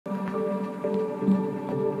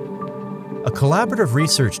A collaborative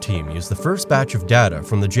research team used the first batch of data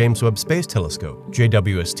from the James Webb Space Telescope,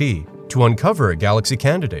 JWST, to uncover a galaxy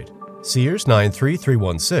candidate, CEERS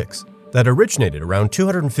 93316, that originated around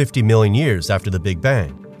 250 million years after the Big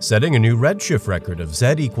Bang, setting a new redshift record of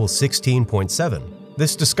Z equals 16.7.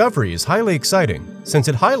 This discovery is highly exciting since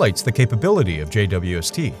it highlights the capability of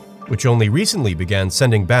JWST, which only recently began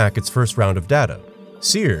sending back its first round of data.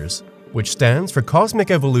 CEERS, which stands for Cosmic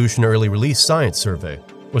Evolution Early Release Science Survey,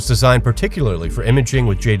 was designed particularly for imaging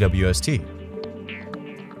with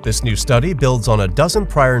JWST. This new study builds on a dozen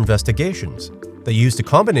prior investigations that used a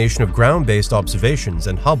combination of ground-based observations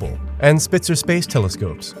and Hubble and Spitzer space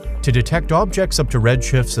telescopes to detect objects up to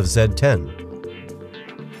redshifts of Z10.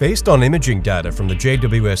 Based on imaging data from the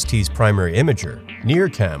JWST's primary imager,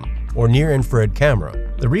 NIRCam, or near-infrared camera,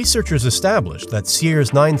 the researchers established that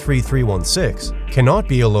CEERS 93316 cannot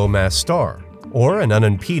be a low-mass star or an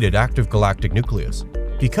unimpeded active galactic nucleus.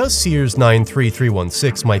 Because CEERS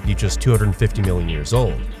 93316 might be just 250 million years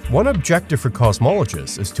old, one objective for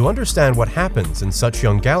cosmologists is to understand what happens in such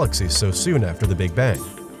young galaxies so soon after the Big Bang.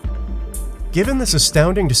 Given this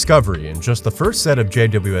astounding discovery in just the first set of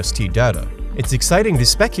JWST data, it's exciting to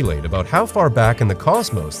speculate about how far back in the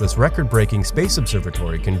cosmos this record-breaking space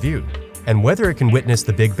observatory can view, and whether it can witness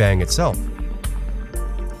the Big Bang itself.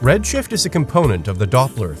 Redshift is a component of the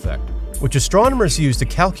Doppler effect, which astronomers use to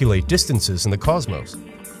calculate distances in the cosmos.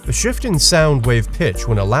 The shift in sound wave pitch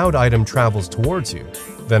when a loud item travels towards you,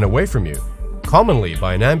 then away from you, commonly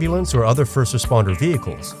by an ambulance or other first responder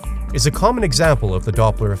vehicles, is a common example of the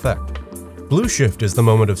Doppler effect. Blue shift is the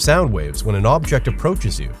moment of sound waves when an object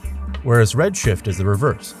approaches you, whereas redshift is the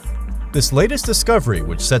reverse. This latest discovery,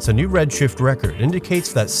 which sets a new redshift record,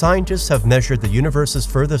 indicates that scientists have measured the universe's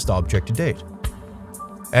furthest object to date.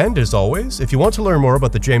 And as always, if you want to learn more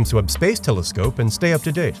about the James Webb Space Telescope and stay up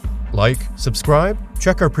to date, like, subscribe,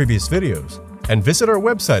 check our previous videos, and visit our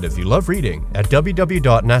website if you love reading at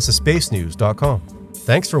www.nasaspacenews.com.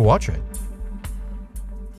 Thanks for watching.